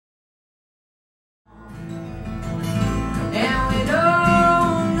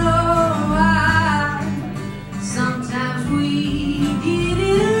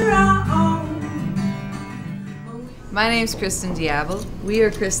My name's Kristin Diable. We are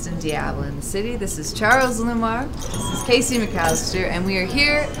Kristin Diable in the city. This is Charles Lumar. This is Casey McAllister, and we are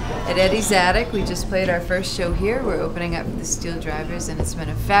here at Eddie's Attic. We just played our first show here. We're opening up for the Steel Drivers, and it's been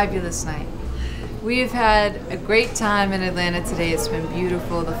a fabulous night. We've had a great time in Atlanta today. It's been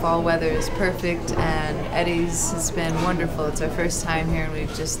beautiful. The fall weather is perfect, and Eddie's has been wonderful. It's our first time here, and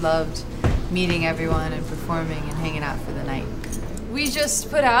we've just loved meeting everyone and performing and hanging out for the night. We just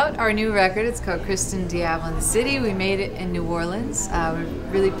put out our new record. It's called Kristin Diable in the City. We made it in New Orleans. We're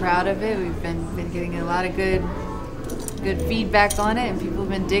really proud of it. We've been getting a lot of good feedback on it, and people have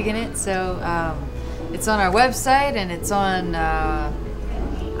been digging it. So it's on our website, and it's on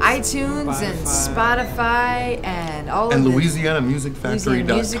iTunes and Spotify and all and of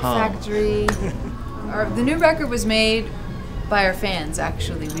LouisianaMusicFactory.com. Music Factory. The new record was made by our fans.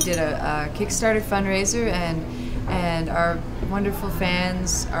 Actually, we did a Kickstarter fundraiser, and our wonderful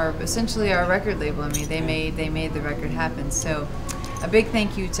fans are essentially our record label. I mean, they made the record happen. So a big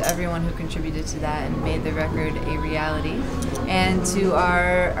thank you to everyone who contributed to that and made the record a reality. And to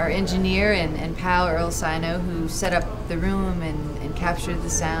our engineer and pal Earl Sino, who set up the room and captured the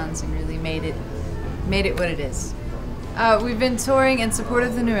sounds and really made it what it is. We've been touring in support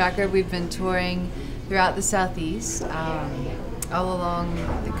of the new record. We've been touring throughout the Southeast, all along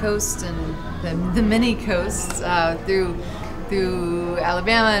the coast and the many coasts, through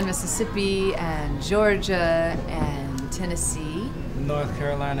Alabama and Mississippi and Georgia and Tennessee. North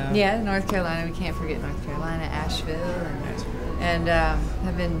Carolina. Yeah, North Carolina. We can't forget North Carolina, Asheville, and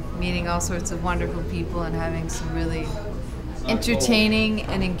have been meeting all sorts of wonderful people and having some really entertaining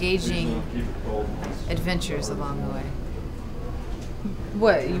and engaging adventures along the way.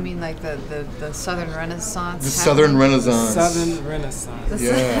 What, you mean like the Southern Renaissance? The Southern Renaissance. Southern Renaissance.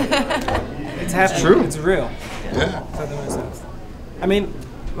 Yeah. It's happening. It's true. It's real. Yeah. Southern Renaissance. I mean,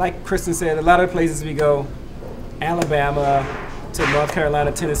 like Kristin said, a lot of places we go, Alabama to North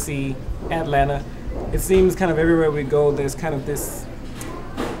Carolina, Tennessee, Atlanta, it seems kind of everywhere we go there's kind of this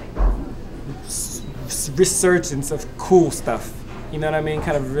resurgence of cool stuff. You know what I mean?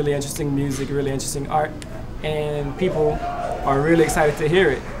 Kind of really interesting music, really interesting art, and people are really excited to hear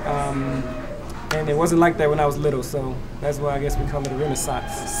it. And it wasn't like that when I was little, so that's why I guess we call it a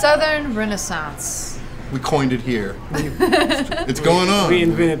Renaissance. Southern Renaissance. We coined it here. It's going on. We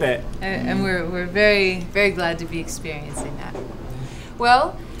invented that. And we're very, very glad to be experiencing that.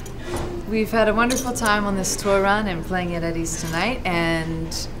 Well, we've had a wonderful time on this tour run and playing at Eddie's tonight,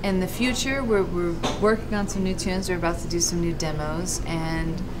 and in the future we're working on some new tunes. We're about to do some new demos,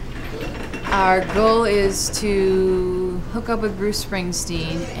 and our goal is to hook up with Bruce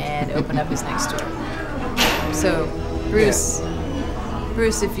Springsteen and open up his next tour. So, Bruce,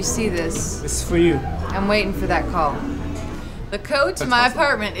 if you see this, it's for you. I'm waiting for that call. The code to my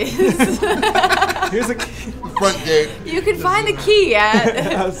apartment is... Here's a key. Front gate. You can find the key at...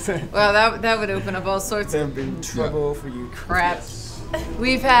 Well, that would open up all sorts of... There'd be trouble for you. Crap.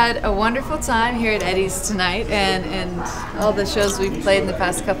 We've had a wonderful time here at Eddie's tonight and all the shows we've played in the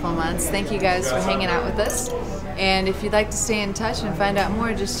past couple of months. Thank you guys for hanging out with us. And if you'd like to stay in touch and find out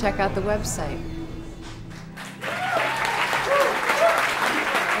more, just check out the website.